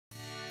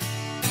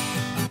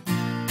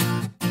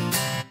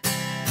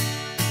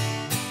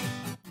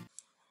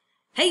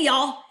Hey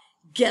y'all,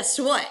 guess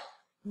what?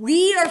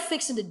 We are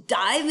fixing to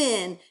dive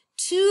in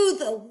to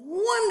the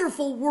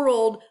wonderful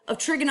world of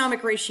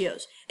trigonomic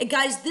ratios. And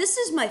guys, this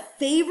is my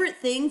favorite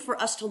thing for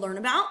us to learn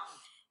about.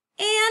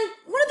 And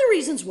one of the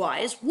reasons why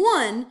is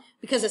one,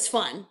 because it's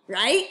fun,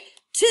 right?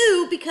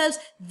 Two, because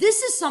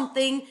this is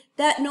something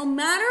that no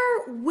matter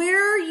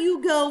where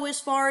you go as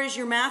far as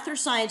your math or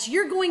science,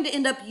 you're going to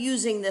end up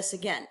using this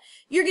again.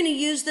 You're going to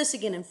use this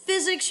again in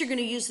physics. You're going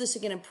to use this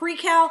again in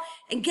pre-cal.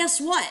 And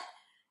guess what?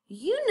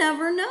 You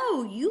never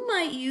know. You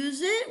might use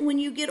it when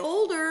you get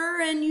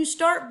older and you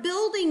start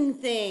building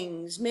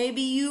things. Maybe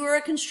you are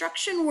a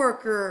construction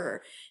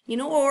worker,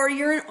 or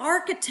you're an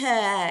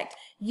architect.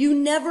 You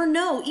never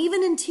know,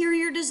 even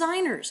interior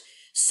designers.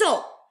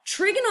 So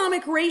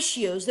trigonomic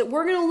ratios that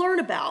we're going to learn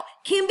about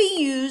can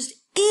be used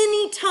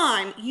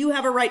anytime you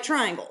have a right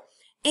triangle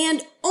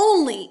and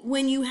only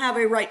when you have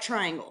a right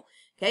triangle.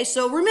 Okay,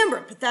 so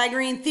remember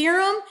Pythagorean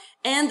theorem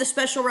and the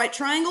special right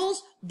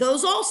triangles,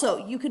 those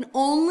also, you can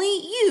only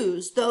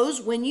use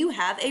those when you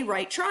have a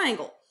right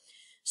triangle.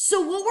 So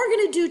what we're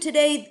going to do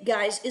today,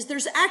 guys, is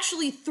there's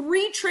actually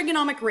three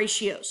trigonomic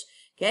ratios.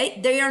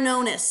 Okay, they are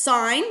known as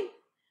sine,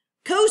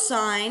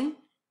 cosine,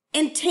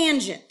 and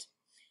tangent.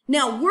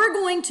 Now we're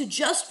going to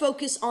just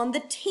focus on the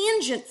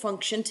tangent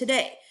function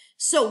today.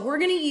 So we're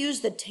going to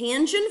use the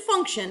tangent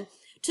function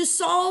to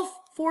solve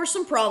for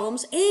some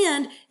problems.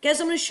 And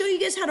guys, I'm going to show you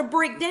guys how to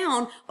break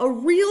down a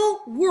real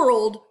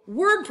world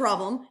word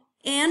problem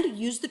and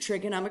use the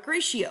trigonomic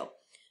ratio.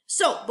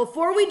 So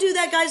before we do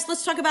that, guys,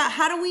 let's talk about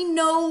how do we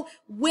know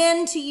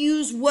when to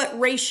use what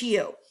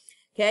ratio.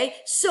 Okay,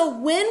 so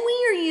when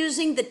we are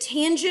using the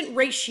tangent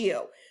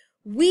ratio,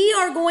 we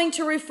are going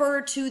to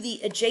refer to the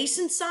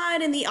adjacent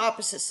side and the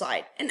opposite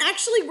side. And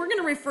actually, we're going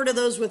to refer to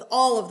those with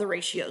all of the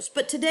ratios.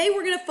 But today,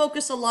 we're going to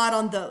focus a lot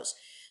on those.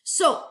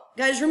 So,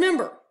 guys,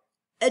 remember,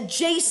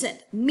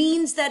 adjacent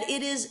means that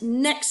it is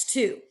next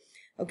to.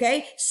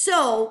 Okay,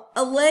 so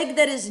a leg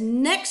that is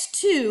next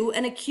to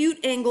an acute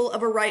angle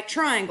of a right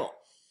triangle.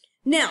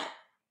 Now,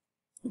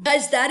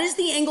 guys, that is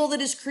the angle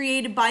that is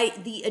created by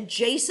the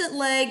adjacent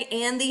leg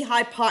and the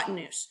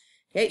hypotenuse.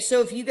 Okay,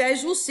 so if you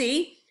guys will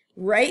see,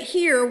 right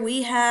here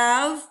we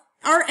have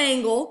our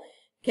angle.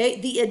 Okay,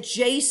 the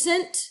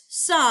adjacent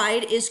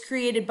side is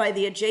created by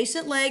the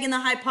adjacent leg and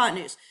the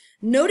hypotenuse.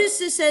 Notice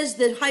this says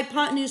the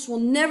hypotenuse will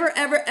never,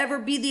 ever, ever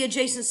be the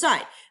adjacent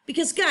side.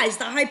 Because, guys,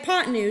 the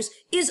hypotenuse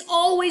is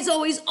always,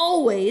 always,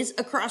 always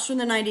across from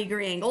the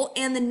 90-degree angle,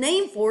 and the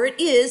name for it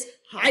is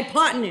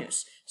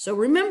hypotenuse. So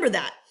remember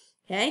that,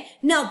 okay?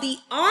 Now, the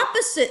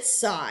opposite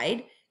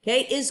side,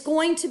 okay, is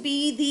going to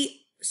be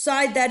the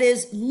side that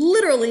is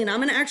literally, and I'm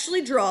going to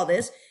actually draw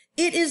this,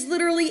 it is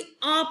literally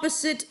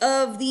opposite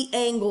of the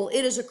angle.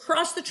 It is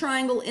across the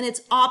triangle, and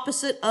it's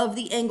opposite of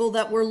the angle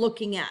that we're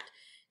looking at.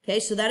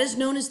 Okay, so that is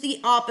known as the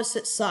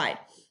opposite side.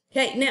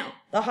 Okay, now,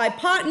 the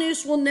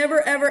hypotenuse will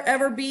never, ever,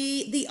 ever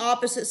be the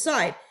opposite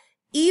side.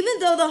 Even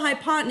though the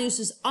hypotenuse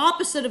is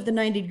opposite of the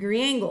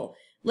 90-degree angle,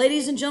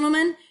 ladies and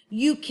gentlemen,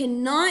 you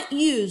cannot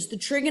use the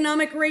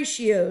trigonomic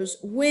ratios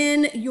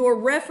when your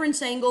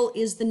reference angle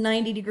is the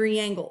 90-degree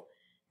angle.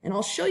 And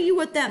I'll show you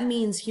what that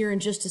means here in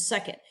just a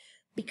second.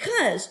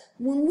 Because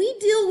when we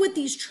deal with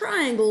these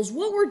triangles,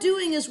 what we're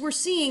doing is we're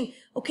seeing,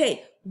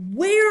 okay,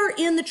 where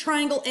in the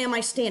triangle am I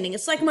standing?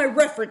 It's like my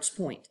reference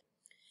point.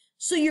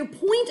 So your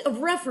point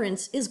of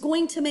reference is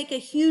going to make a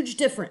huge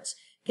difference.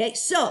 Okay,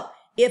 so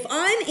if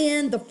I'm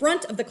in the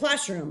front of the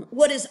classroom,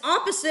 what is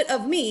opposite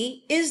of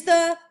me is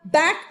the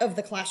back of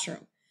the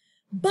classroom.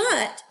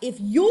 But if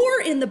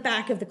you're in the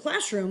back of the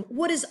classroom,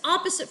 what is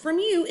opposite from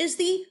you is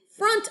the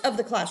front of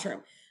the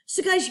classroom.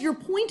 So guys, your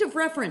point of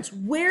reference,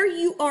 where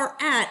you are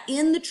at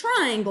in the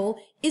triangle,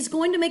 is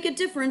going to make a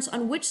difference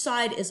on which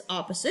side is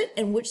opposite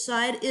and which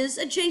side is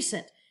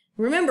adjacent.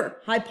 Remember,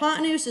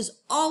 hypotenuse is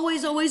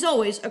always, always,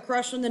 always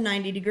across from the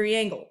 90-degree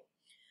angle.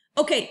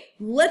 Okay,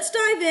 let's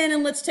dive in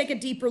and let's take a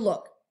deeper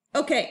look.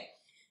 Okay,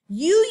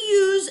 you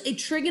use a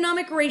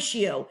trigonomic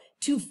ratio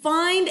to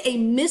find a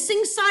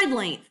missing side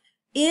length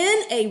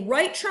in a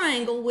right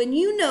triangle when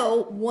you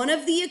know one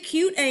of the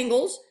acute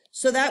angles.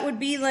 So that would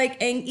be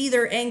like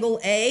either angle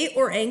A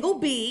or angle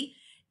B,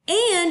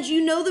 and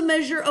you know the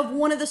measure of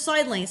one of the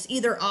side lengths,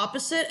 either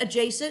opposite,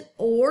 adjacent,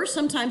 or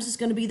sometimes it's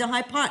going to be the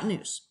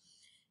hypotenuse.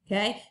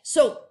 Okay,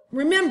 so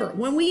remember,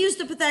 when we used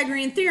the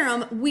Pythagorean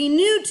theorem, we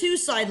knew two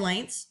side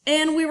lengths,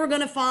 and we were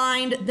going to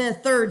find the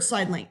third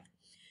side length.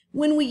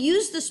 When we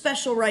used the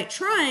special right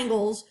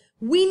triangles,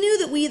 we knew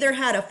that we either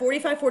had a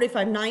 45,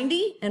 45,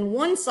 90 and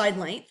one side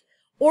length,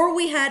 or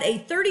we had a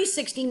 30,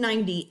 60,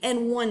 90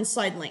 and one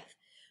side length.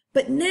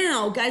 But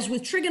now, guys,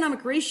 with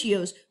trigonomic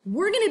ratios,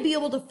 we're going to be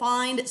able to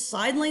find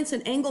side lengths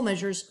and angle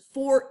measures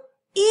for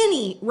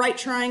any right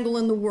triangle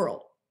in the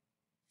world.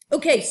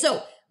 Okay,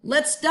 so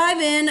let's dive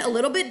in a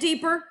little bit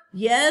deeper.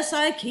 Yes,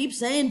 I keep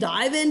saying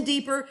dive in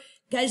deeper.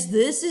 Guys,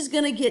 this is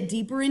going to get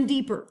deeper and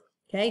deeper,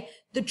 okay?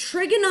 The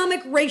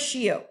trigonomic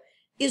ratio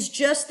is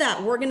just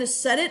that. We're going to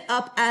set it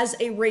up as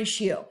a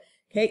ratio.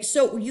 Okay,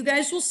 so you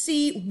guys will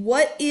see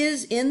what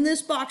is in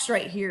this box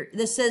right here.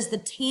 This says the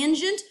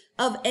tangent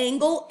of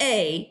angle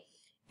A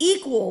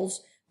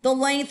equals the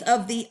length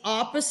of the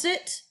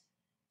opposite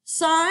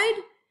side,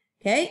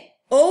 okay,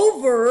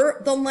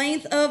 over the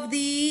length of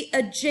the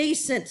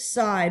adjacent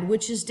side,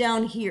 which is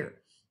down here.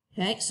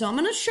 Okay, so I'm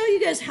going to show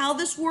you guys how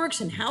this works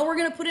and how we're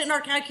going to put it in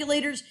our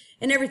calculators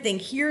and everything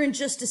here in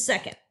just a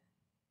second.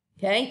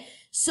 Okay,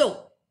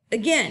 so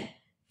again,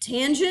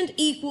 tangent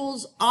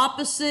equals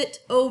opposite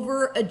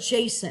over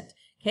adjacent.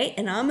 Okay,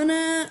 and I'm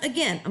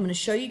going to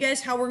show you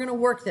guys how we're going to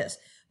work this.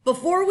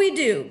 Before we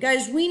do,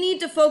 guys, we need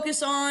to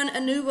focus on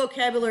a new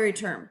vocabulary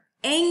term,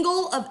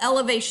 angle of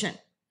elevation.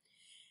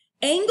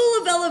 Angle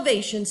of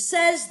elevation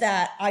says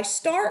that I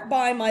start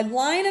by my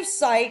line of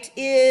sight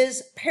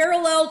is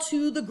parallel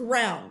to the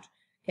ground,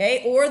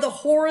 okay, or the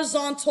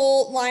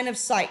horizontal line of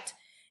sight.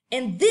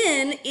 And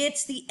then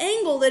it's the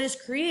angle that is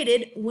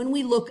created when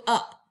we look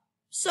up.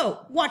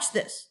 So watch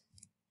this.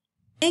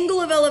 Angle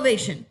of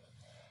elevation.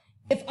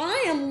 If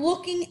I am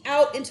looking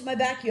out into my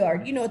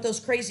backyard, you know, at those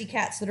crazy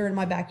cats that are in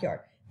my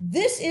backyard,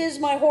 this is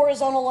my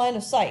horizontal line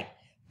of sight.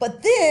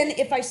 But then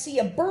if I see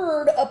a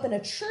bird up in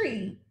a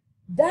tree,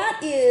 that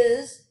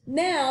is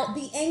now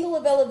the angle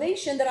of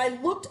elevation that I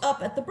looked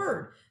up at the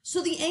bird.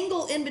 So the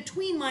angle in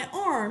between my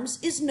arms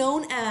is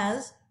known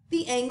as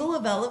the angle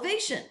of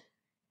elevation.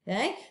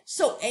 Okay,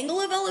 so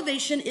angle of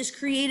elevation is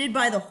created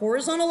by the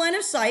horizontal line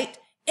of sight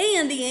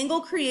and the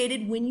angle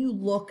created when you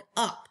look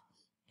up.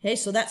 Okay,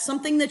 so that's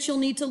something that you'll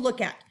need to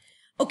look at.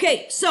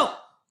 Okay, so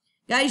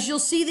guys, you'll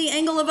see the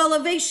angle of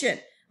elevation.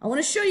 I want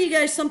to show you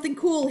guys something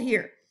cool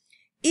here.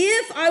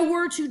 If I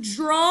were to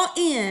draw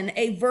in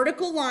a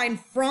vertical line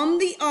from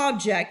the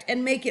object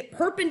and make it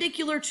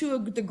perpendicular to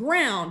the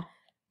ground,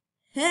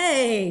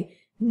 hey,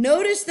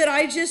 notice that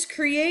I just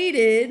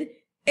created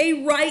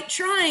a right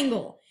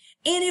triangle.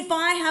 And if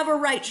I have a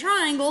right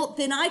triangle,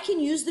 then I can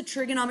use the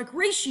trigonometric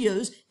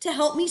ratios to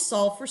help me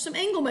solve for some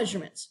angle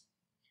measurements.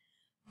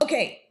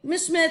 Okay,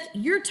 Miss Smith,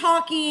 you're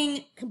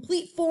talking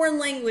complete foreign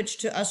language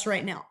to us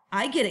right now.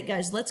 I get it,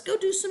 guys. Let's go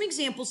do some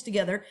examples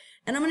together,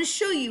 and I'm going to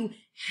show you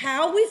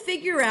how we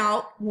figure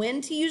out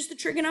when to use the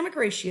trigonometric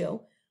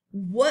ratio,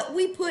 what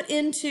we put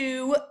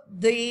into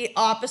the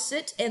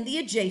opposite and the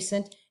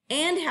adjacent,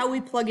 and how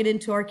we plug it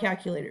into our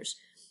calculators.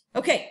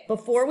 Okay,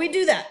 before we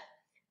do that,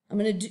 I'm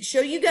going to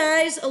show you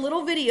guys a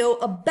little video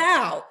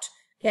about,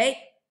 okay,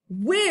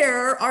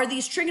 where are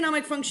these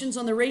trigonometric functions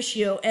on the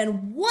ratio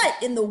and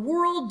what in the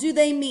world do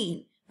they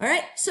mean? All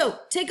right, so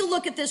take a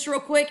look at this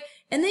real quick.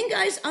 And then,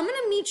 guys, I'm going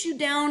to meet you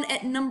down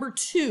at number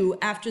 2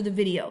 after the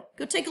video.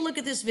 Go take a look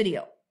at this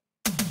video.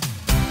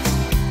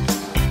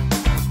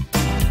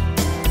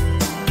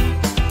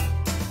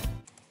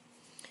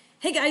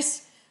 Hey,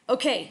 guys.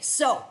 Okay,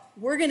 so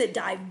we're going to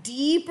dive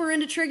deeper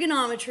into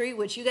trigonometry,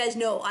 which you guys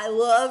know I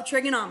love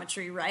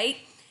trigonometry, right?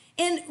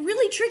 And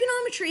really,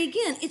 trigonometry,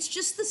 again, it's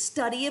just the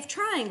study of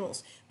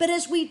triangles. But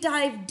as we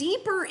dive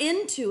deeper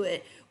into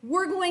it,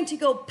 we're going to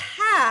go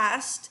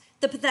past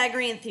the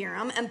Pythagorean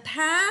theorem and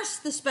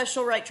past the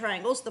special right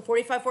triangles, the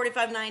 45,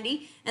 45,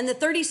 90, and the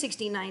 30,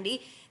 60,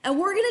 90, and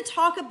we're going to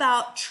talk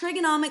about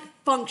trigonometric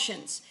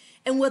functions.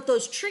 And what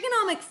those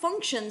trigonometric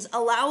functions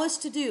allow us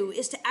to do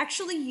is to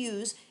actually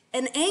use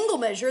an angle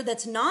measure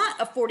that's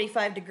not a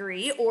 45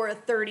 degree or a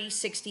 30,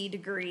 60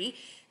 degree,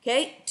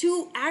 okay,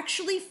 to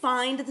actually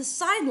find the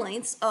side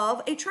lengths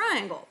of a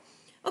triangle.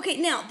 Okay,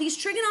 now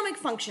these trigonometric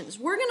functions,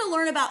 we're going to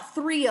learn about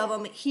 3 of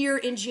them here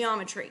in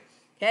geometry,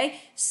 okay?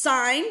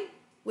 Sine,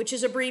 which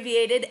is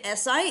abbreviated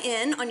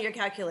SIN on your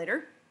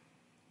calculator,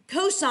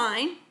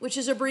 cosine, which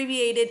is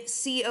abbreviated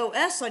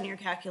COS on your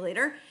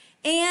calculator,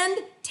 and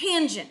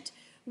tangent,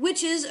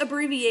 which is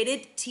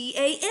abbreviated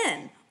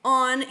TAN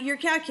on your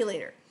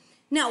calculator.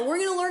 Now, we're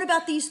going to learn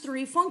about these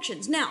 3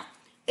 functions. Now,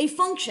 a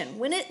function,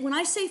 when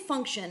I say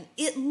function,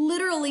 it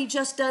literally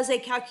just does a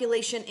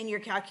calculation in your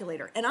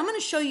calculator. And I'm going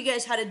to show you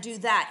guys how to do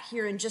that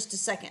here in just a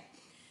second.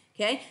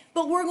 Okay,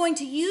 but we're going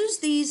to use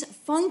these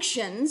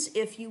functions,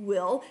 if you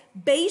will,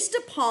 based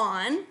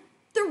upon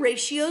the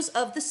ratios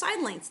of the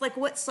side lengths. Like,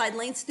 what side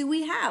lengths do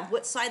we have?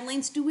 What side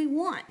lengths do we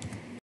want?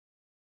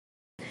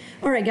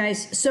 All right,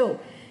 guys,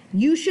 so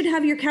you should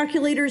have your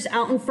calculators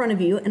out in front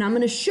of you, and I'm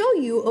going to show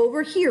you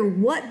over here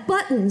what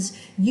buttons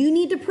you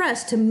need to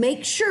press to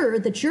make sure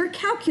that your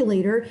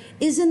calculator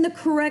is in the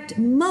correct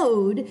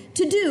mode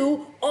to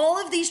do all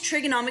of these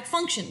trigonometric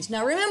functions.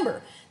 Now,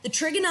 remember, the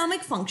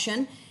trigonometric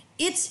function,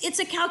 it's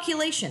a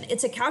calculation.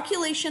 It's a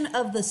calculation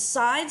of the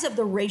sides of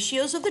the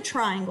ratios of the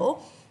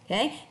triangle,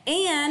 okay?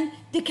 And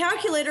the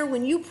calculator,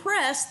 when you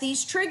press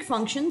these trig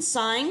functions,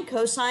 sine,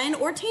 cosine,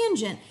 or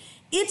tangent,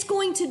 it's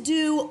going to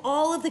do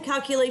all of the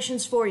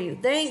calculations for you.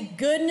 Thank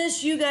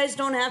goodness you guys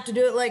don't have to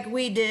do it like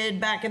we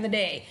did back in the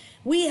day.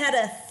 We had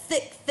a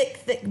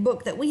thick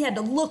book that we had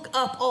to look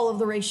up all of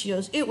the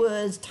ratios. It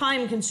was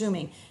time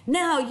consuming.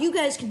 Now you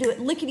guys can do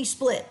it lickety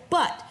split,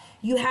 but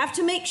you have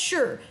to make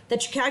sure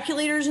that your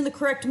calculator is in the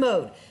correct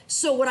mode.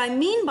 So what I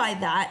mean by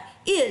that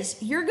is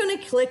you're going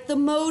to click the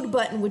mode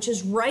button, which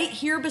is right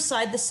here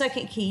beside the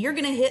second key. You're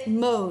going to hit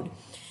mode.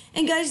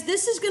 And guys,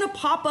 this is going to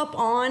pop up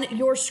on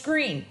your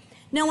screen.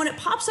 Now, when it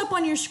pops up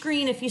on your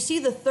screen, if you see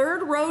the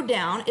third row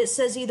down, it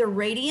says either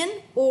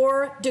radian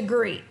or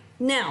degree.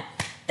 Now,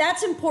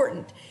 that's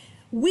important.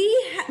 We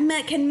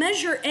can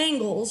measure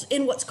angles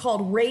in what's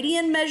called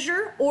radian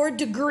measure or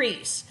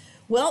degrees.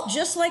 Well,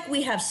 just like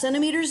we have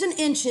centimeters and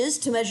inches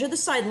to measure the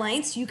side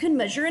lengths, you can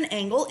measure an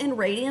angle in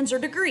radians or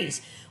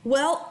degrees.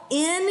 Well,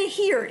 in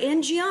here,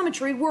 in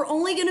geometry, we're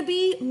only going to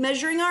be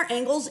measuring our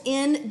angles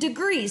in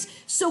degrees.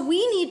 So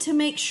we need to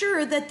make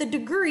sure that the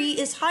degree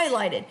is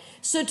highlighted.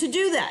 So to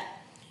do that,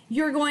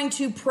 you're going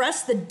to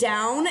press the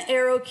down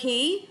arrow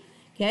key,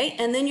 okay,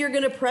 and then you're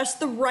going to press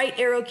the right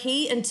arrow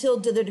key until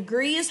the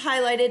degree is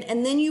highlighted,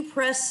 and then you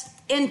press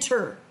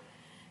enter.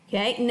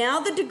 Okay, now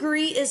the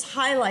degree is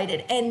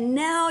highlighted, and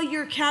now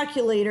your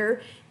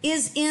calculator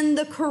is in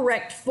the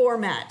correct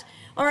format.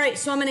 All right,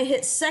 so I'm going to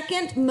hit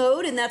second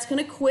mode, and that's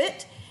going to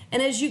quit.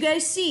 And as you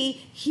guys see,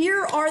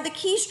 here are the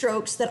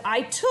keystrokes that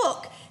I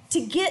took to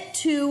get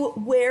to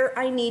where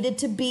I needed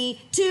to be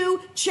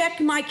to check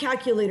my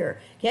calculator.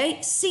 Okay,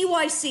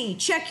 CYC,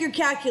 check your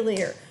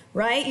calculator,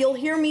 right? You'll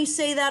hear me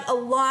say that a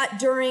lot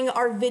during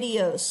our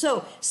videos.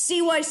 So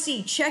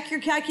CYC, check your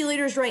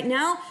calculators right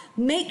now.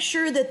 Make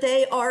sure that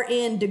they are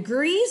in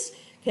degrees,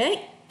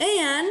 okay?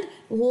 And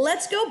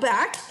let's go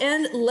back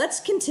and let's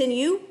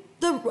continue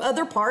the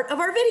other part of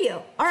our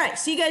video. All right,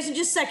 see you guys in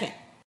just a second.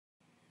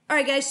 All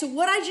right, guys, so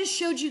what I just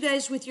showed you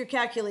guys with your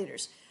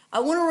calculators, I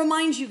want to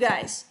remind you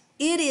guys,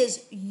 it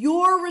is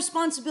your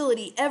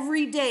responsibility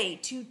every day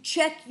to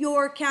check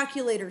your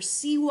calculator,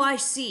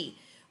 CYC.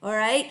 All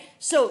right,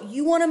 so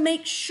you want to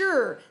make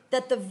sure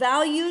that the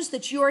values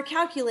that you are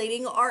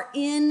calculating are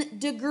in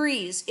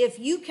degrees. If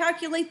you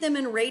calculate them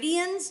in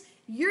radians,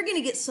 you're going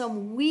to get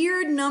some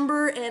weird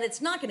number and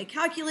it's not going to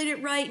calculate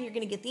it right and you're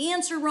going to get the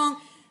answer wrong,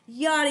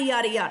 yada,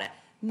 yada, yada.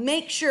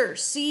 Make sure,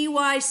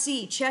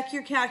 CYC, check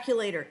your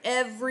calculator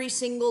every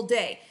single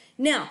day.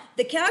 Now,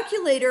 the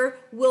calculator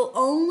will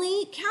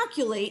only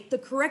calculate the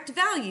correct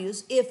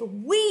values if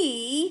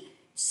we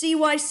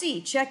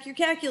CYC, check your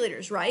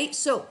calculators, right?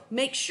 So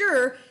make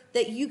sure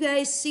that you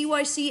guys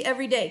CYC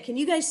every day. Can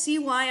you guys see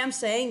why I'm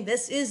saying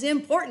this is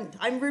important?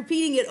 I'm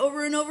repeating it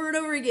over and over and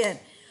over again.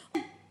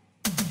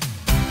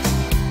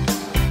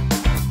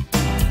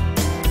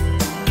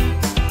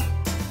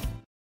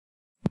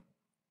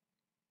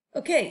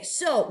 Okay,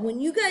 so when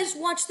you guys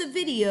watch the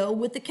video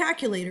with the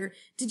calculator,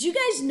 did you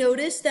guys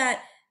notice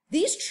that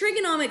these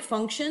trigonomic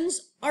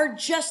functions are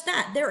just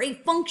that? They're a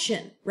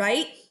function,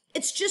 right?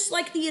 It's just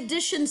like the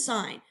addition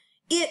sign.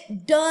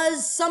 It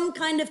does some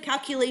kind of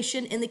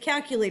calculation in the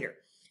calculator,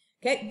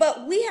 okay?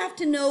 But we have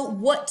to know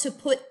what to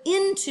put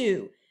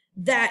into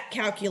that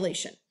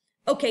calculation.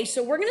 Okay,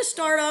 so we're going to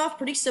start off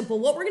pretty simple.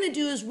 What we're going to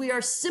do is we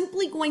are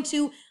simply going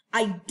to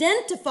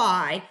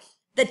identify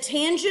the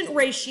tangent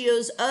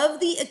ratios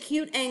of the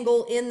acute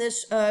angle in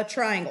this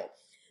triangle.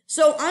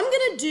 So I'm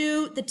going to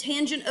do the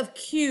tangent of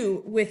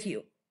Q with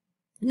you.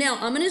 Now,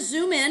 I'm going to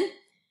zoom in.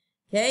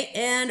 Okay,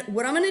 and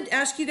what I'm going to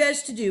ask you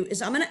guys to do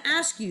is I'm going to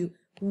ask you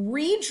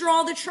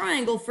redraw the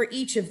triangle for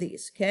each of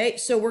these. Okay,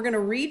 so we're going to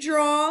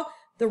redraw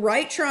the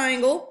right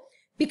triangle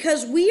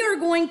because we are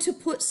going to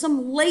put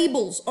some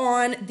labels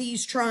on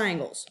these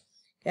triangles.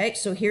 Okay,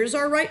 so here's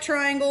our right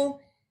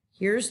triangle.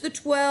 Here's the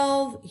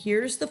 12.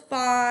 Here's the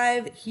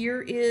 5.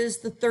 Here is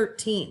the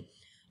 13.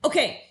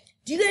 Okay,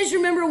 do you guys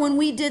remember when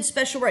we did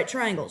special right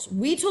triangles?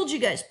 We told you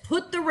guys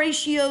put the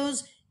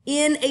ratios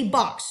in a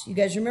box. You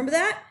guys remember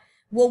that?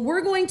 Well,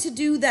 we're going to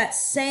do that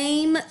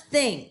same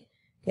thing,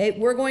 okay?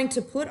 We're going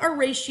to put our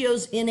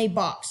ratios in a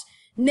box.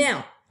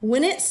 Now,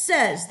 when it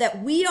says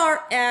that we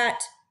are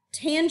at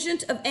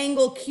tangent of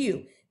angle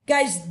Q,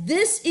 guys,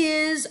 this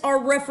is our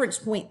reference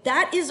point.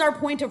 That is our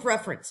point of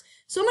reference.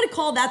 So I'm going to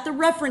call that the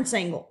reference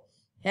angle,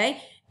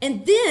 okay?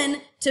 And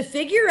then to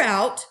figure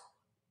out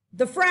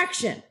the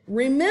fraction,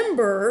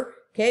 remember,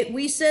 okay,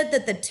 we said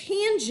that the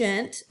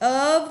tangent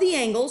of the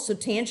angle, so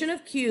tangent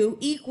of Q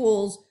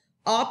equals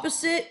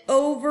opposite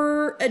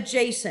over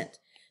adjacent.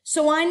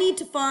 So I need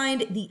to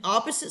find the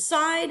opposite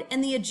side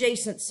and the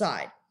adjacent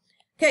side.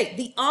 Okay,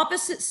 the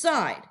opposite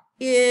side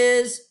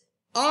is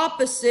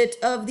opposite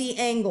of the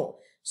angle.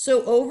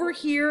 So over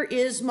here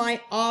is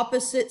my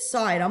opposite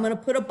side. I'm going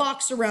to put a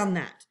box around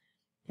that.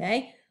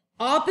 Okay,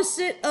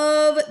 opposite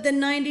of the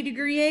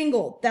 90-degree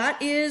angle. That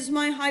is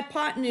my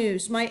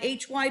hypotenuse, my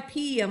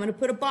HYP. I'm going to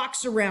put a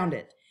box around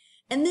it.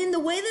 And then the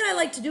way that I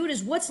like to do it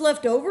is what's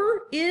left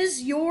over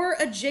is your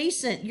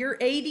adjacent, your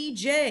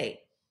ADJ.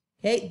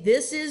 Okay,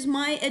 this is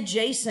my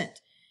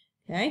adjacent.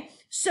 Okay,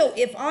 so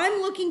if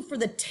I'm looking for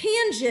the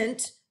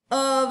tangent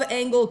of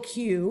angle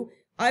Q,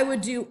 I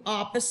would do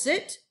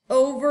opposite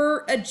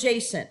over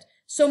adjacent.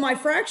 So my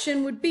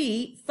fraction would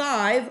be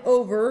 5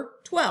 over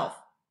 12.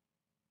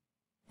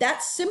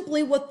 That's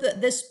simply what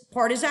this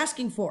part is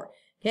asking for.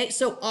 Okay,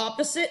 so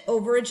opposite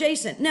over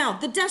adjacent. Now,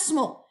 the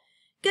decimal.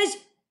 Guys,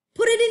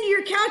 put it into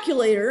your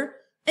calculator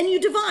and you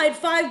divide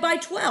 5 by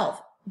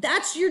 12.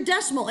 That's your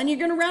decimal, and you're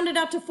going to round it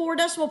out to 4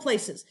 decimal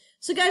places.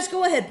 So guys,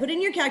 go ahead, put it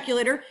in your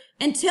calculator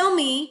and tell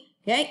me,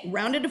 okay,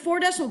 round it to 4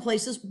 decimal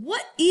places,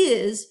 what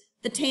is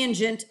the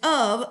tangent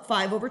of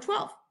 5 over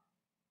 12?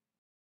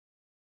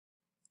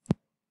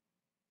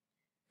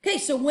 Okay,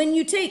 so when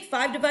you take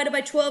 5 divided by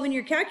 12 in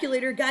your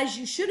calculator, guys,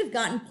 you should have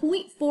gotten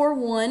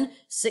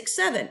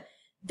 0.4167.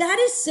 That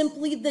is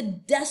simply the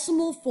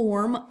decimal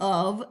form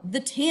of the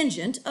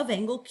tangent of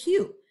angle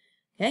Q.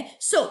 Okay,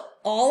 so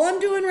all I'm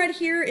doing right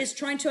here is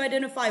trying to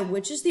identify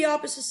which is the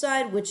opposite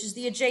side, which is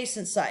the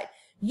adjacent side.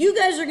 You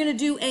guys are going to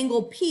do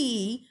angle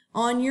P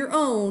on your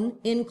own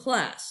in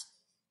class.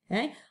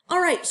 Okay,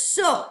 all right,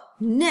 so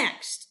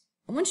next,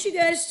 I want you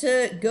guys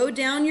to go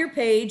down your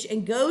page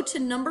and go to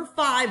number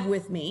 5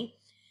 with me.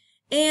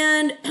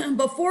 And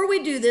before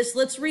we do this,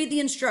 let's read the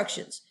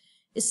instructions.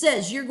 It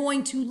says you're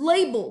going to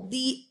label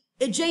the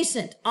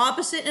adjacent,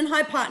 opposite, and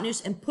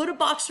hypotenuse and put a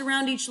box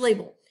around each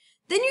label.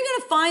 Then you're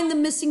going to find the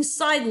missing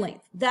side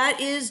length.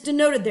 That is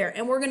denoted there.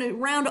 And we're going to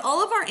round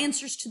all of our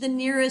answers to the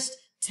nearest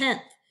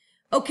tenth.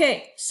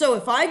 Okay, so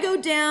if I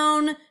go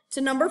down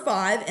to number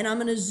 5 and I'm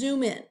going to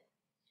zoom in.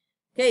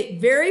 Okay,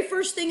 very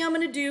first thing I'm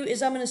going to do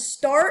is I'm going to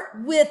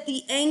start with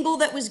the angle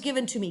that was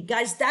given to me.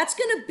 Guys, that's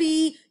going to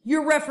be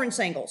your reference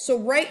angle. So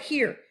right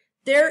here,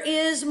 there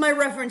is my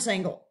reference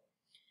angle.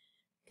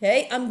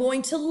 Okay, I'm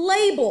going to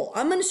label.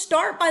 I'm going to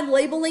start by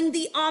labeling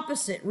the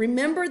opposite.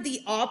 Remember,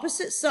 the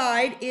opposite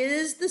side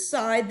is the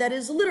side that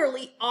is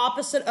literally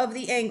opposite of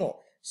the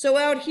angle. So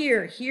out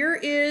here, here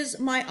is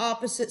my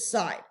opposite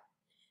side.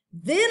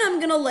 Then I'm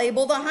going to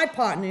label the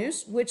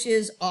hypotenuse, which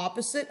is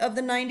opposite of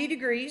the 90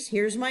 degrees.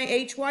 Here's my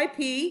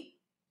HYP,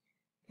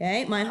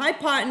 okay, my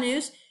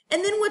hypotenuse.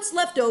 And then what's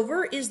left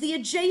over is the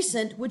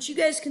adjacent, which you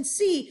guys can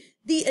see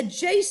the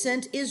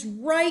adjacent is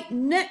right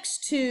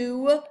next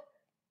to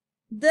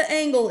the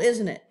angle,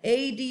 isn't it?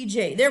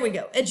 ADJ. There we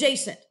go,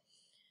 adjacent.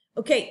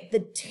 Okay,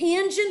 the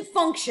tangent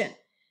function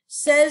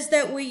says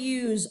that we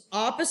use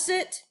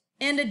opposite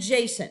and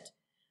adjacent.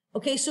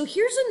 Okay, so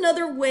here's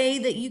another way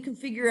that you can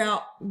figure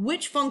out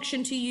which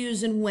function to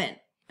use and when.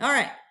 All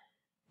right,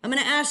 I'm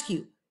going to ask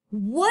you,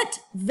 what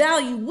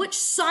value, which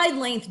side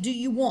length do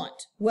you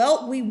want?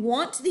 Well, we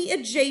want the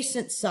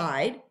adjacent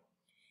side,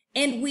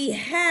 and we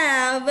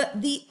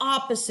have the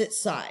opposite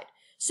side.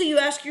 So you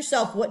ask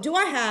yourself, what do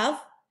I have?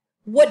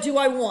 What do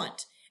I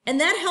want? And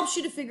that helps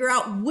you to figure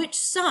out which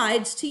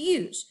sides to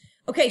use.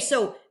 Okay,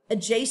 so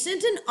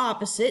adjacent and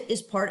opposite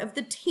is part of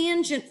the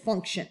tangent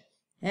function.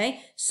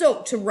 Okay,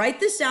 so to write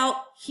this out,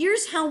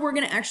 here's how we're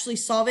going to actually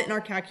solve it in our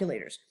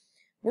calculators.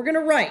 We're going to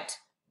write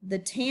the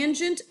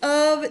tangent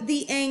of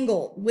the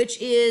angle,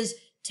 which is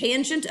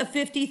tangent of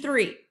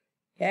 53.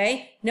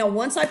 Okay, now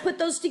once I put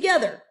those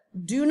together,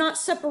 do not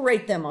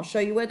separate them. I'll show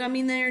you what I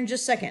mean there in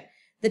just a second.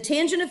 The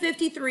tangent of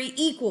 53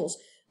 equals,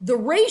 the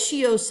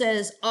ratio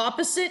says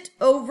opposite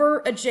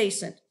over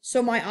adjacent.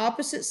 So my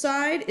opposite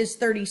side is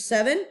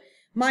 37.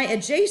 My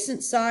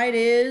adjacent side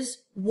is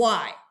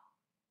y.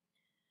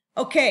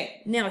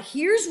 Okay, now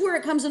here's where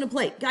it comes into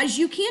play. Guys,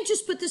 you can't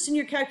just put this in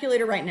your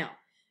calculator right now.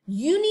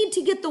 You need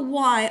to get the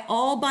y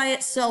all by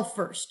itself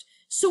first.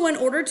 So in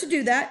order to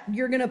do that,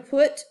 you're going to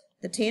put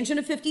the tangent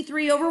of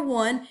 53 over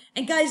 1.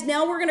 And guys,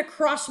 now we're going to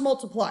cross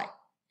multiply.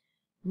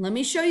 Let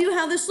me show you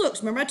how this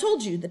looks. Remember I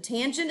told you the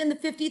tangent and the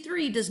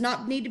 53 does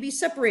not need to be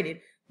separated.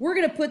 We're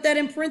going to put that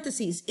in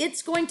parentheses.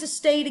 It's going to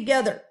stay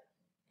together.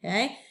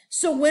 Okay,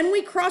 so when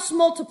we cross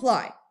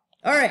multiply,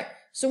 all right.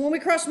 So when we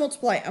cross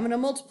multiply, I'm going to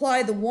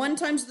multiply the 1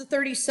 times the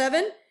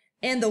 37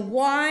 and the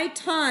y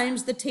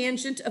times the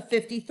tangent of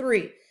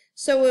 53.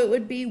 So it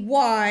would be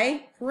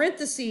y,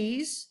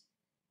 parentheses,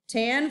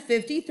 tan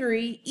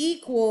 53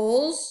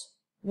 equals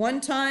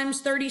 1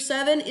 times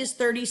 37 is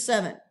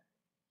 37.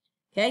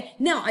 Okay,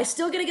 now I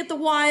still got to get the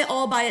y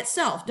all by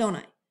itself, don't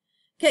I?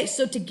 Okay,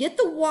 so to get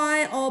the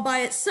y all by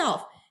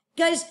itself,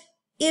 guys,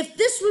 if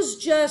this was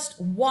just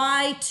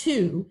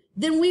y2,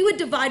 then we would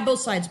divide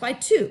both sides by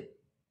 2.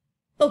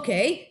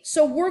 Okay,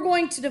 so we're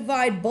going to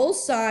divide both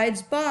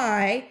sides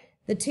by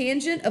the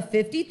tangent of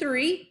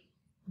 53.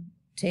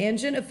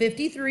 Tangent of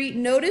 53.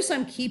 Notice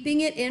I'm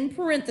keeping it in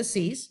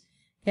parentheses.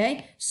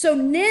 Okay, so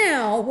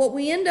now what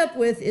we end up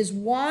with is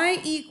y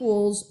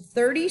equals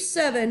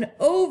 37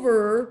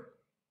 over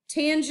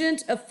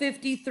tangent of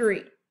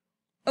 53.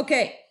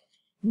 Okay,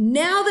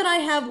 now that I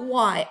have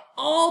y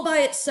all by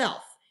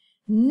itself,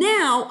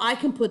 now I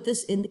can put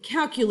this in the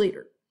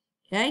calculator.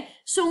 Okay,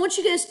 so I want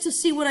you guys to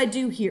see what I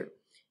do here.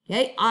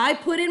 Okay, I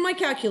put in my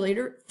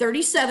calculator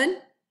 37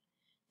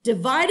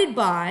 divided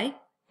by,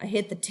 I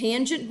hit the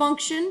tangent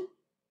function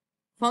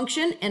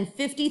and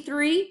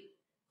 53,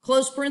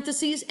 close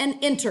parentheses, and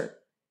enter.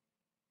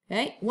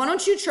 Okay, why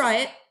don't you try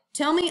it?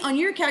 Tell me on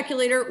your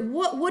calculator,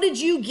 what did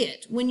you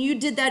get when you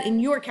did that in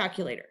your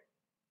calculator?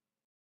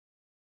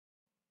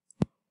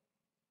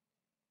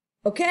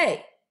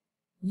 Okay,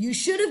 you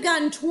should have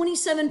gotten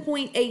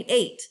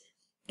 27.88.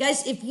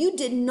 Guys, if you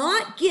did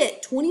not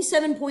get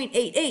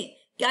 27.88,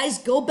 guys,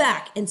 go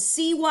back and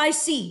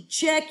CYC,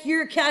 check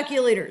your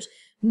calculators.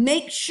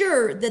 Make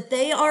sure that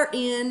they are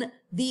in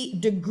the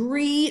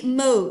degree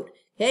mode,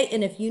 okay?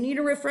 And if you need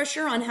a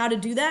refresher on how to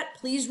do that,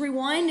 please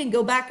rewind and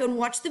go back and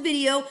watch the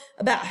video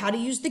about how to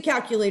use the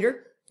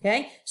calculator,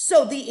 okay?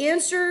 So the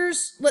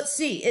answers, let's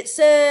see, it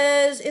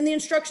says in the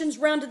instructions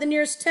round to the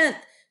nearest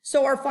tenth.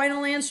 So our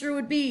final answer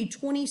would be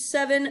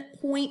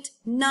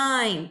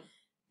 27.9.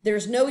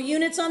 There's no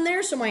units on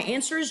there, so my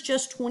answer is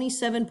just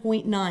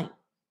 27.9.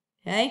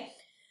 Okay?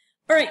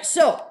 All right,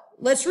 so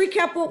let's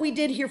recap what we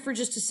did here for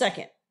just a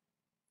second.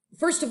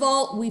 First of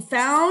all, we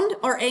found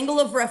our angle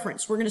of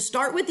reference. We're going to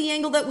start with the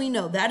angle that we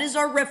know. That is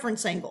our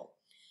reference angle.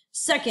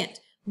 Second,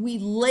 we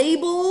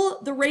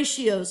label the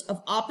ratios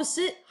of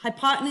opposite,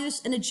 hypotenuse,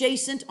 and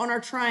adjacent on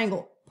our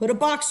triangle. Put a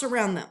box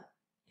around them.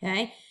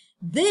 Okay?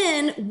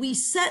 Then we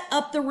set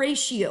up the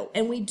ratio,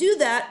 and we do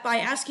that by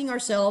asking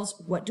ourselves,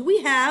 what do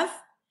we have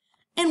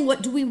and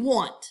what do we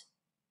want?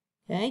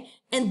 Okay?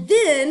 And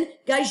then,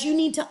 guys, you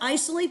need to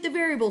isolate the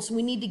variable. So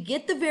we need to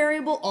get the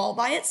variable all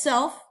by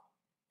itself,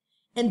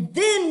 and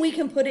then we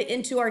can put it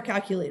into our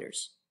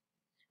calculators.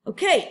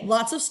 Okay,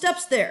 lots of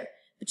steps there.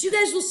 But you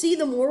guys will see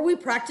the more we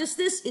practice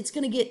this, it's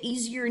going to get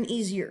easier and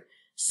easier.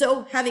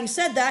 So having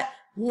said that,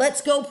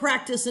 let's go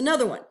practice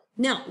another one.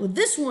 Now, with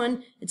this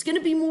one, it's going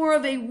to be more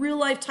of a real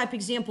life type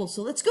example.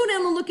 So let's go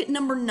down and look at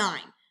number 9.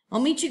 I'll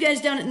meet you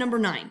guys down at number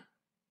 9.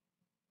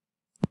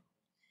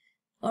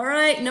 All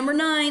right, number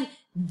 9.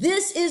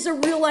 This is a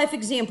real life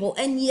example.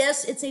 And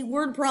yes, it's a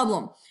word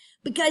problem.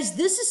 But guys,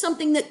 this is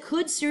something that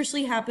could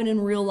seriously happen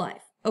in real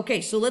life. Okay,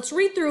 so let's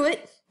read through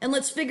it and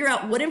let's figure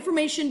out what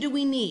information do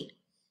we need.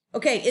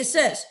 Okay, it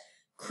says,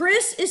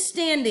 Chris is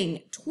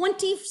standing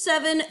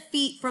 27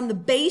 feet from the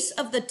base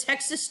of the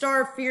Texas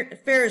Star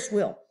Ferris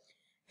wheel.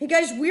 Hey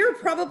guys, we're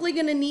probably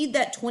going to need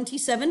that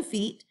 27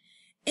 feet.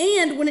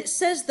 And when it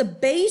says the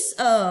base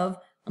of,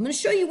 I'm going to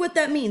show you what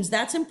that means.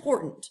 That's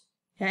important.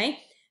 Okay.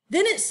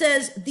 Then it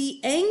says the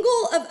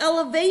angle of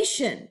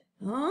elevation.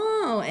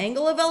 Oh,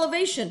 angle of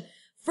elevation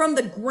from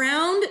the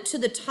ground to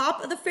the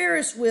top of the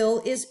Ferris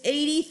wheel is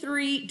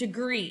 83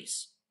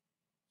 degrees.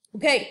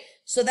 Okay.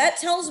 So that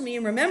tells me,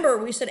 remember,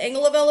 we said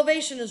angle of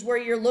elevation is where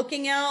you're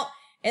looking out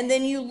and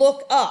then you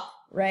look up,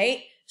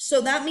 right?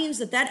 So that means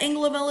that that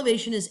angle of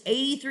elevation is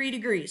 83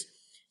 degrees. It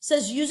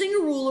says using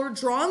a ruler,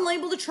 draw and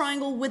label the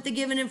triangle with the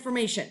given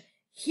information.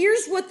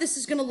 Here's what this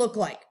is going to look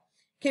like.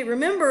 Okay,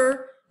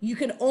 remember, you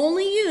can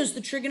only use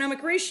the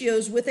trigonometric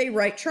ratios with a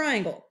right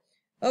triangle.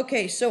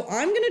 Okay, so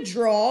I'm going to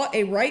draw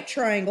a right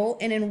triangle,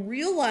 and in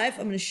real life,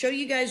 I'm going to show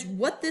you guys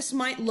what this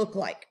might look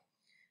like.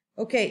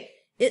 Okay,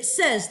 it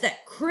says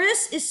that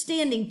Chris is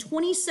standing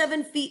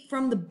 27 feet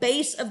from the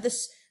base of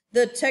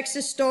the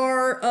Texas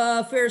Star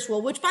Ferris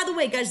wheel, which, by the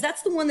way, guys,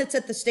 that's the one that's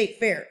at the state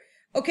fair.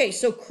 Okay,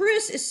 so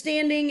Chris is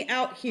standing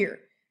out here.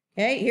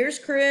 Okay, here's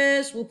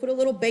Chris. We'll put a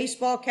little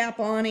baseball cap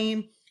on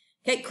him.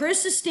 Okay,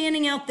 Chris is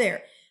standing out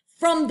there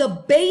from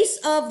the base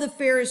of the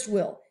Ferris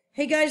wheel.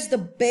 Hey, guys, the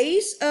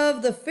base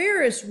of the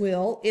Ferris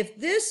wheel, if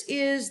this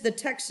is the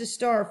Texas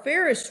Star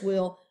Ferris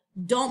wheel,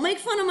 don't make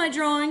fun of my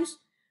drawings,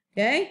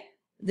 okay?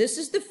 This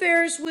is the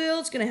Ferris wheel.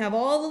 It's going to have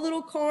all the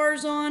little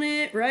cars on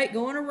it, right,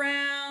 going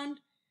around.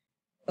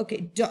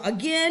 Okay,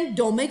 again,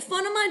 don't make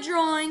fun of my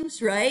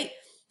drawings, right?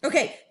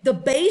 Okay, the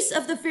base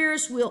of the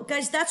Ferris wheel,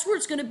 guys, that's where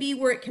it's going to be,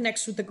 where it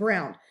connects with the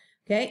ground.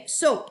 Okay,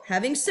 so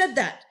having said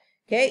that,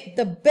 okay,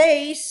 the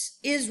base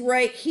is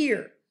right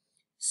here.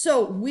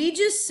 So we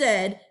just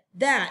said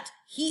that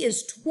he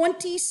is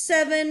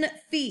 27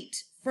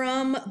 feet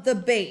from the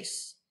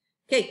base.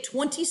 Okay,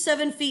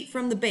 27 feet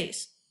from the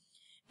base.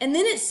 And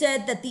then it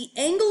said that the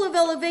angle of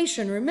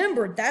elevation,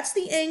 remember, that's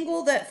the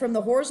angle that from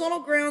the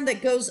horizontal ground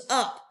that goes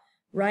up,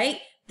 right?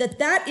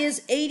 That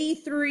is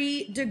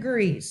 83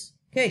 degrees.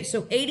 Okay,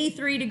 so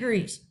 83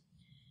 degrees.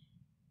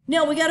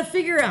 Now we got to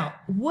figure out,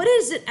 what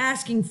is it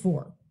asking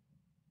for?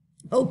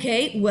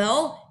 Okay,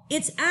 well,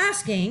 it's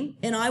asking,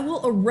 and I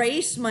will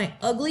erase my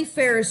ugly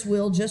Ferris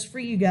wheel just for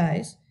you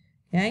guys.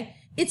 Okay,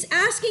 it's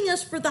asking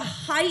us for the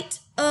height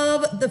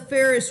of the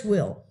Ferris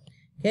wheel.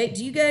 Okay,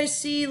 do you guys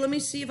see? Let me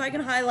see if I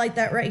can highlight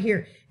that right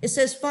here. It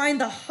says find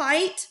the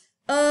height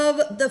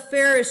of the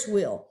Ferris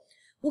wheel.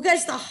 Well,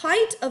 guys, the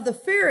height of the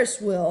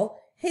Ferris wheel,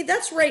 hey,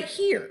 that's right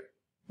here,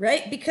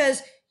 right?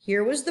 Because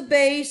here was the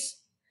base.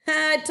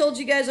 I told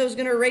you guys I was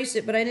going to erase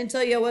it, but I didn't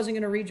tell you I wasn't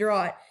going to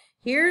redraw it.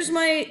 Here's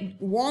my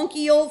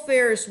wonky old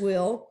Ferris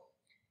wheel.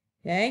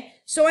 Okay,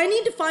 so I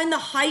need to find the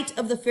height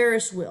of the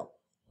Ferris wheel.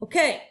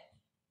 Okay,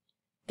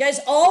 guys,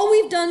 all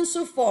we've done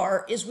so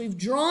far is we've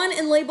drawn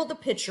and labeled the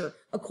picture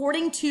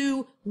according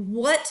to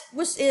what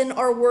was in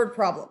our word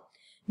problem.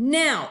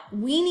 Now,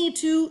 we need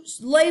to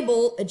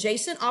label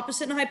adjacent,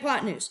 opposite, and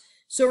hypotenuse.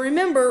 So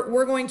remember,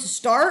 we're going to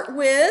start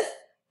with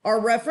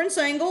our reference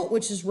angle,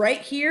 which is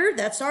right here.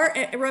 That's our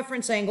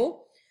reference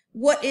angle.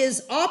 What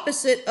is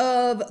opposite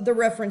of the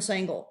reference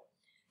angle?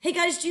 Hey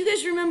guys, do you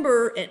guys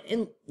remember,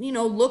 and you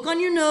know, look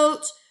on your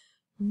notes,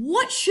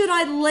 what should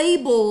I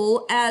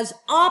label as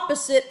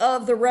opposite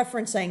of the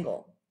reference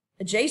angle?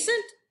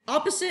 Adjacent,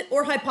 opposite,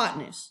 or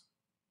hypotenuse?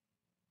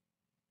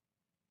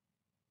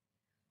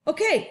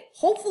 Okay,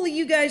 hopefully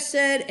you guys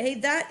said, hey,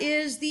 that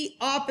is the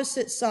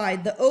opposite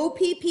side. The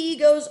OPP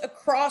goes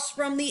across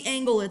from the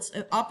angle. It's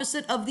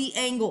opposite of the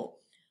angle.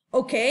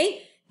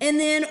 Okay, and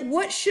then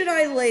what should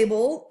I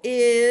label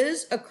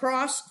is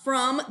across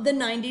from the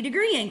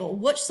 90-degree angle?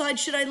 Which side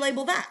should I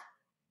label that?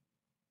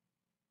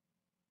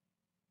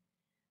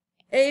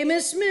 Hey,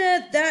 Miss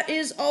Smith, that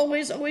is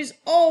always, always,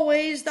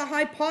 always the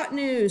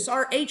hypotenuse.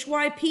 Our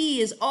HYP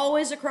is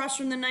always across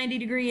from the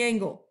 90-degree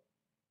angle.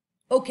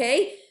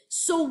 Okay,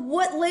 so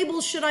what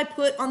label should I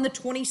put on the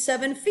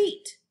 27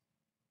 feet?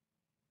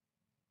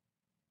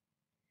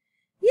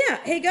 Yeah,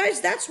 hey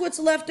guys, that's what's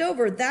left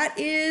over. That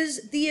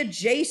is the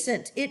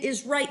adjacent. It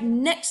is right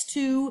next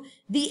to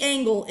the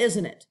angle,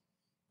 isn't it?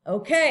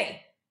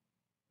 Okay,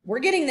 we're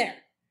getting there.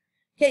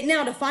 Okay,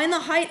 now to find the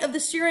height of the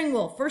steering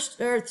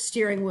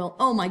wheel,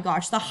 oh my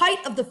gosh, the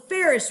height of the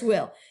Ferris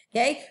wheel.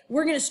 Okay,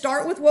 we're going to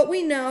start with what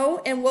we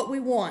know and what we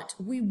want.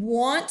 We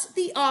want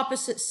the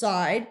opposite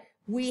side.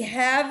 We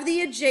have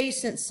the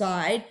adjacent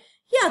side.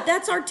 Yeah,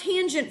 that's our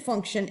tangent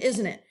function,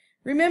 isn't it?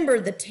 Remember,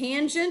 the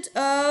tangent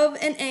of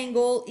an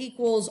angle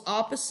equals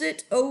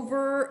opposite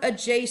over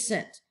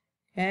adjacent.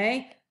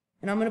 Okay,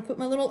 and I'm going to put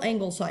my little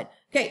angle side.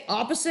 Okay,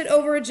 opposite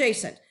over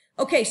adjacent.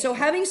 Okay, so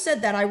having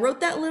said that, I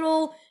wrote that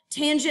little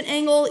tangent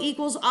angle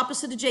equals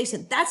opposite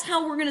adjacent. That's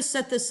how we're going to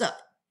set this up.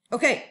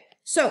 Okay,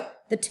 so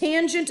the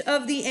tangent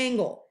of the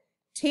angle.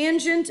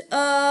 Tangent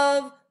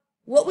of,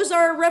 what was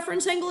our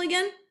reference angle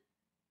again?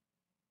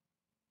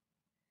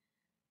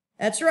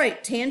 That's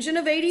right, tangent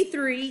of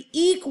 83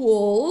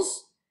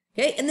 equals,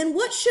 okay, and then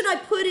what should I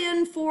put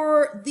in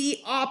for the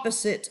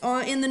opposite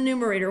in the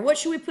numerator? What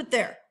should we put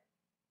there?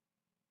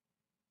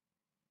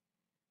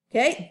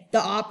 Okay,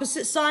 the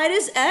opposite side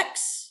is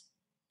x.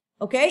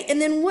 Okay, and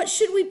then what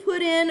should we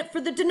put in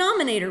for the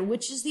denominator,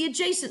 which is the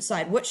adjacent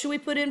side? What should we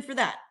put in for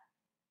that?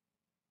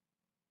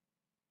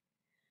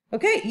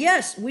 Okay,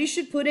 yes, we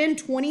should put in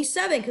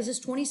 27 because it's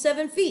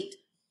 27 feet.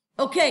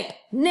 Okay,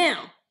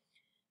 now,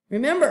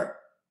 remember,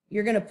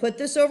 you're going to put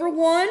this over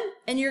 1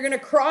 and you're going to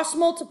cross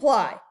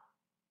multiply.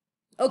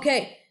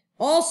 Okay,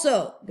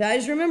 also,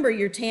 guys, remember,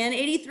 your tan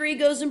 83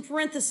 goes in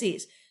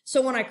parentheses.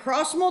 So when I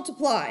cross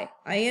multiply,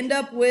 I end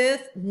up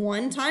with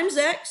 1 times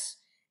x.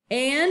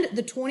 And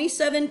the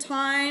 27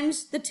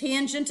 times the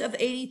tangent of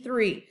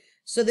 83.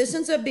 So this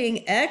ends up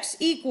being x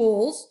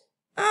equals,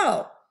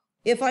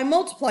 if I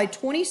multiply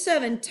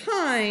 27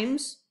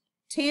 times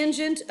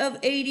tangent of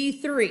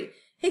 83.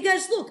 Hey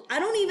guys, look, I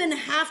don't even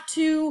have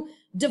to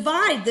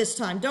divide this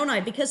time, don't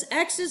I? Because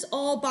x is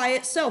all by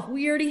itself.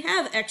 We already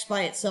have x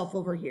by itself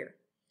over here.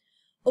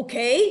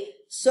 Okay,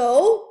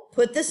 so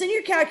put this in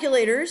your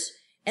calculators,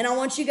 and I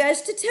want you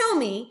guys to tell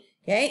me,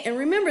 okay, and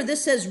remember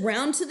this says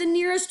round to the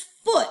nearest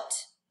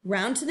foot.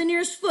 Round to the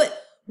nearest foot.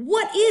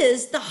 What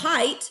is the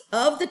height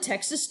of the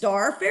Texas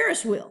Star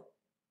Ferris wheel?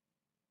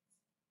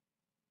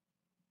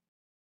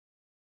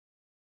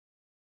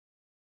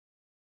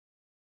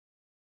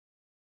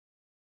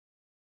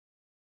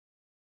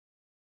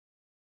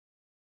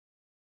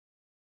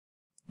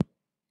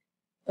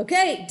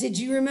 Okay, did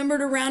you remember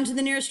to round to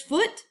the nearest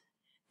foot?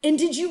 And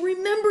did you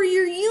remember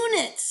your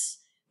units?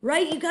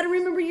 Right? You got to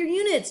remember your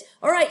units.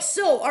 All right,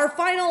 so our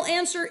final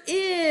answer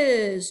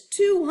is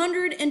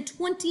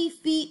 220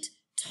 feet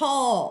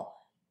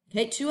tall.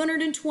 Okay,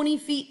 220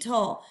 feet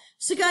tall.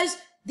 So guys,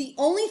 the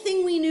only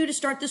thing we knew to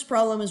start this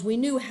problem is we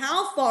knew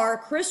how far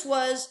Chris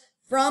was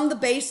from the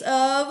base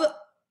of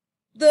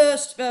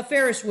the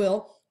Ferris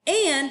wheel,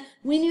 and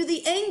we knew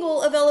the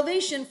angle of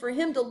elevation for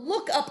him to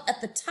look up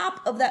at the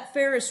top of that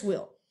Ferris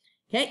wheel.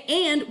 Okay,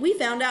 and we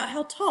found out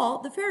how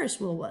tall the Ferris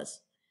wheel was.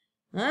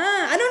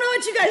 I don't know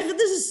about you guys, but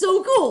this is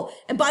so cool.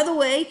 And by the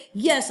way,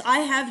 yes, I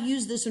have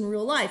used this in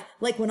real life.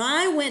 Like when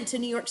I went to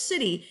New York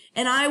City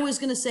and I was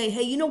going to say,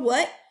 hey, you know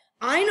what?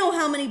 I know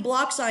how many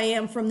blocks I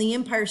am from the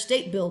Empire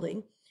State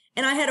Building.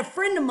 And I had a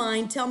friend of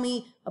mine tell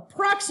me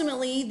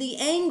approximately the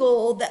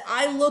angle that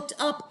I looked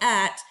up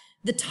at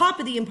the top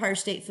of the Empire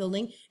State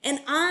Building. And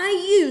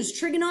I used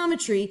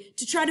trigonometry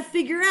to try to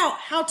figure out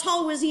how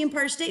tall was the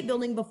Empire State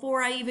Building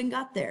before I even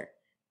got there.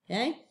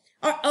 Okay?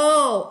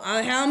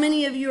 How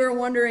many of you are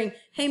wondering,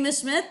 hey, Miss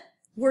Smith,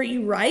 were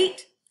you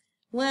right?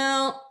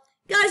 Well,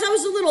 guys, I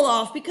was a little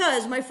off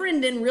because my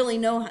friend didn't really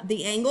know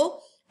the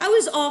angle. I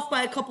was off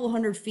by a couple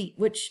hundred feet,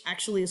 which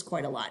actually is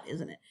quite a lot,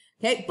 isn't it?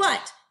 Okay,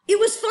 but it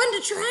was fun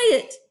to try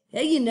it.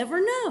 Okay, you never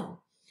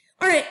know.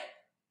 All right,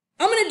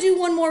 I'm going to do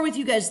one more with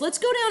you guys. Let's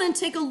go down and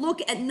take a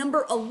look at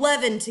number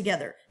 11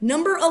 together.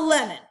 Number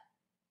 11.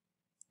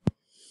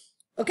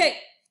 Okay,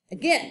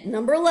 again,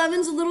 number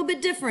 11 is a little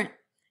bit different.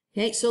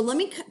 Okay, so let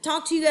me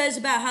talk to you guys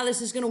about how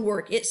this is going to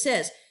work. It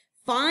says,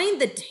 find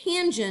the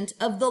tangent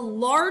of the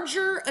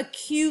larger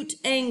acute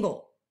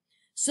angle.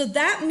 So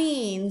that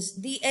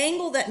means the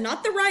angle that,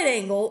 not the right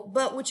angle,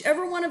 but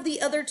whichever one of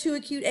the other two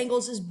acute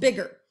angles is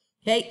bigger.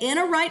 Okay, in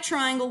a right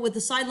triangle with the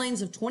side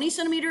lanes of 20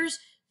 centimeters,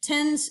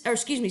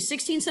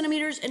 16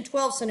 centimeters, and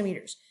 12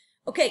 centimeters.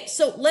 Okay,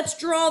 so let's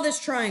draw this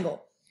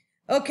triangle.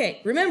 Okay,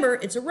 remember,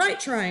 it's a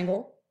right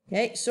triangle.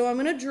 Okay, so I'm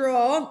going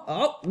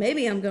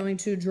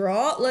to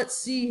draw, let's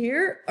see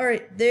here. All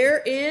right,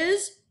 there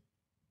is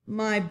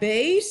my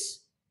base.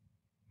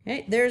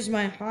 Okay, there's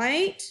my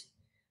height.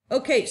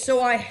 Okay,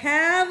 so I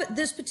have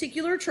this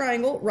particular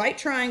triangle, right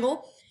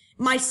triangle.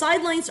 My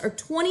side lengths are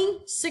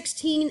 20,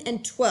 16,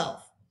 and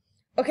 12.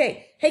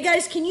 Okay, hey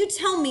guys, can you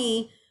tell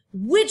me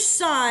which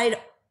side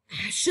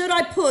should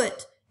I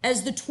put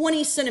as the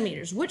 20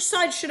 centimeters? Which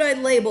side should I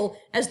label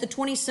as the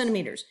 20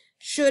 centimeters?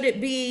 Should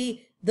it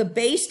be the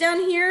base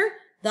down here,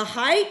 the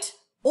height,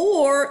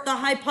 or the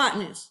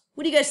hypotenuse?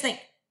 What do you guys think?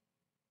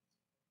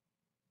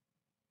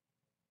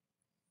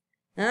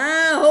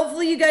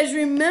 Hopefully you guys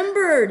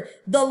remembered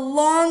the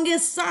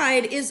longest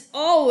side is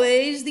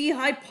always the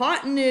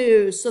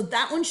hypotenuse. So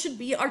that one should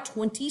be our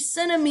 20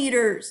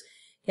 centimeters.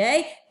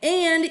 Okay,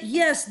 and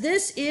yes,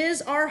 this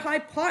is our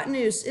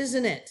hypotenuse,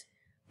 isn't it?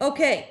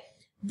 Okay,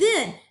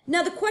 then,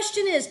 now the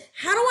question is,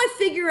 how do I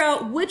figure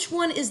out which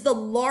one is the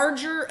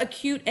larger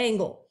acute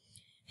angle?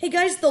 Hey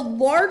guys, the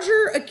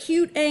larger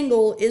acute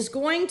angle is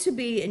going to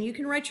be, and you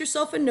can write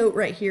yourself a note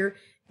right here,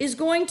 is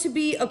going to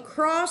be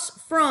across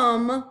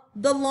from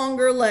the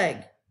longer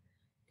leg.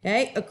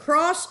 Okay,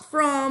 across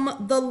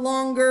from the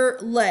longer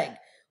leg.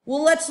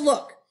 Well, let's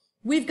look.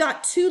 We've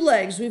got two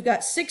legs. We've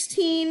got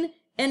 16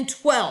 and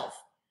 12.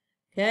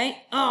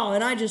 Okay, oh,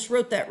 and I just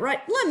wrote that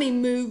right. Let me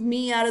move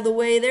me out of the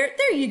way there.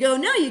 There you go.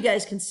 Now you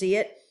guys can see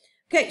it.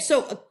 Okay,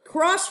 so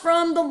across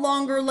from the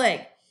longer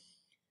leg.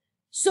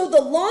 So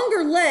the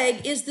longer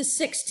leg is the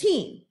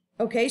 16.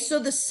 Okay, so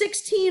the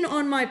 16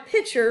 on my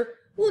picture,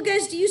 well,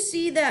 guys, do you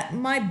see that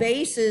my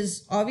base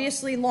is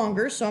obviously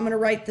longer? So I'm going to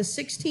write the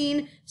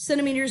 16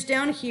 centimeters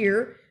down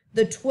here,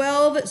 the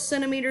 12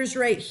 centimeters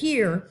right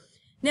here.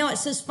 Now it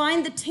says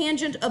find the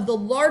tangent of the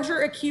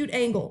larger acute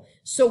angle.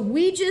 So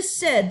we just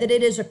said that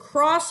it is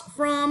across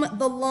from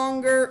the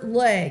longer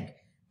leg.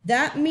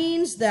 That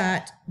means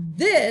that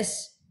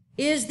this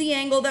is the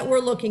angle that we're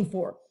looking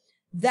for.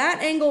 That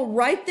angle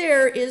right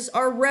there is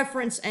our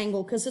reference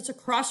angle because it's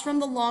across from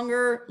the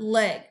longer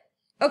leg.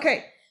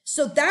 Okay,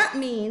 so that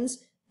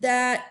means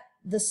that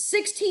the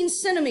 16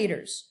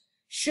 centimeters,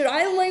 should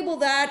I label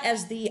that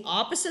as the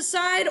opposite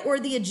side or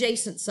the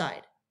adjacent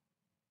side?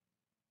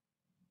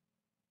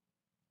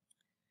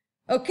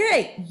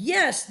 Okay,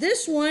 yes,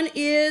 this one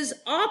is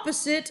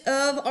opposite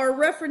of our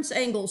reference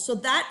angle. So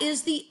that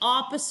is the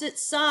opposite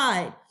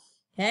side.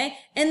 Okay,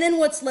 and then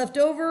what's left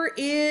over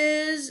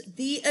is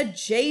the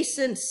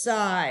adjacent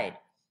side.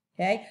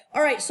 Okay,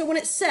 all right, so when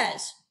it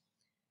says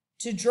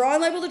to draw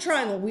and label the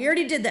triangle, we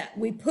already did that.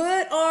 We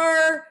put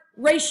our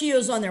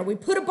ratios on there. We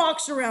put a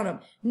box around them.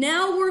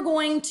 Now we're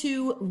going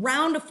to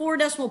round to 4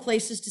 decimal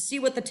places to see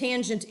what the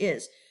tangent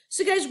is.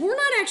 So guys, we're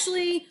not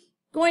actually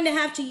going to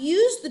have to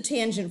use the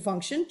tangent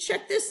function.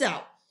 Check this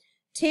out.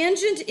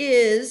 Tangent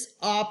is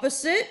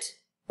opposite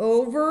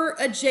over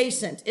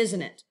adjacent,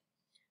 isn't it?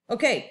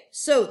 Okay,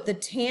 so the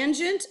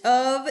tangent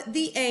of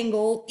the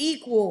angle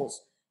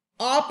equals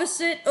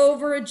opposite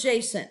over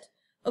adjacent.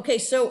 Okay,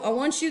 so I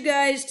want you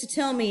guys to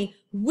tell me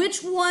which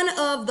one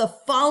of the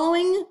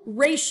following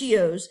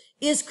ratios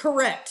is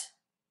correct.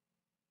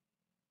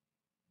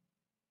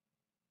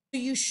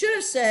 You should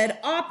have said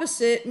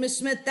opposite, Ms.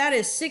 Smith, that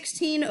is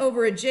 16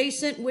 over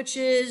adjacent, which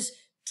is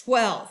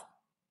 12.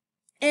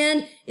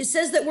 And it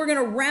says that we're going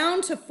to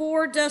round to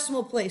 4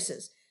 decimal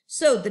places.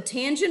 So the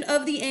tangent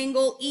of the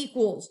angle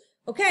equals,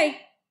 okay,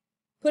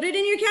 put it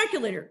in your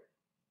calculator.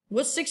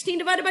 What's 16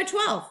 divided by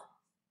 12?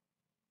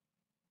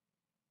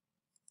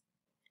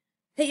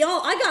 Hey,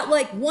 y'all, I got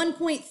like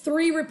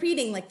 1.3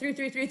 repeating, like 3,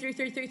 3, 3, 3,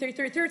 3, 3, 3,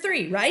 3, 3,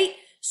 3, right?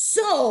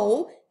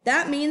 So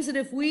that means that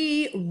if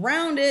we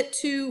round it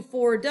to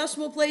 4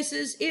 decimal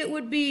places, it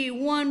would be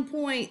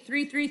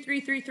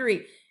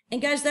 1.33333.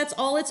 And guys, that's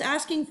all it's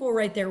asking for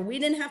right there. We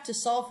didn't have to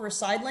solve for a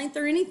side length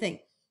or anything.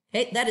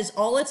 Okay, that is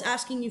all it's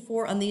asking you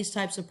for on these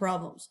types of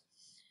problems.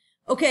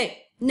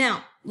 Okay,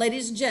 now,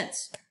 ladies and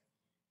gents,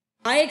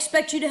 I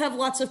expect you to have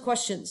lots of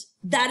questions.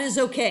 That is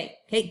okay.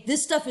 Okay,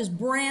 this stuff is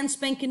brand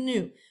spanking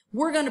new.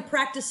 We're going to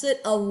practice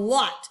it a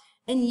lot.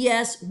 And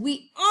yes,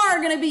 we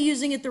are going to be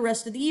using it the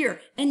rest of the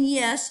year. And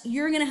yes,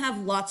 you're going to have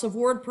lots of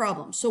word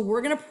problems. So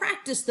we're going to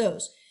practice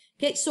those.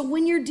 Okay, so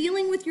when you're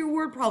dealing with your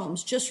word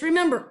problems, just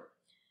remember,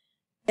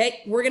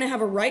 okay, we're going to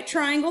have a right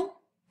triangle.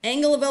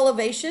 Angle of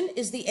elevation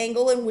is the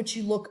angle in which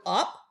you look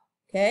up.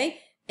 Okay,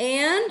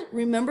 and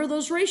remember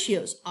those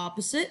ratios,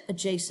 opposite,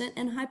 adjacent,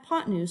 and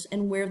hypotenuse,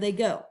 and where they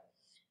go.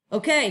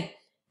 Okay,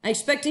 I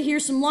expect to hear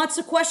lots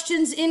of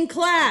questions in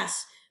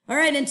class. All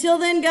right, until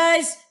then,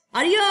 guys,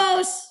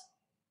 adios.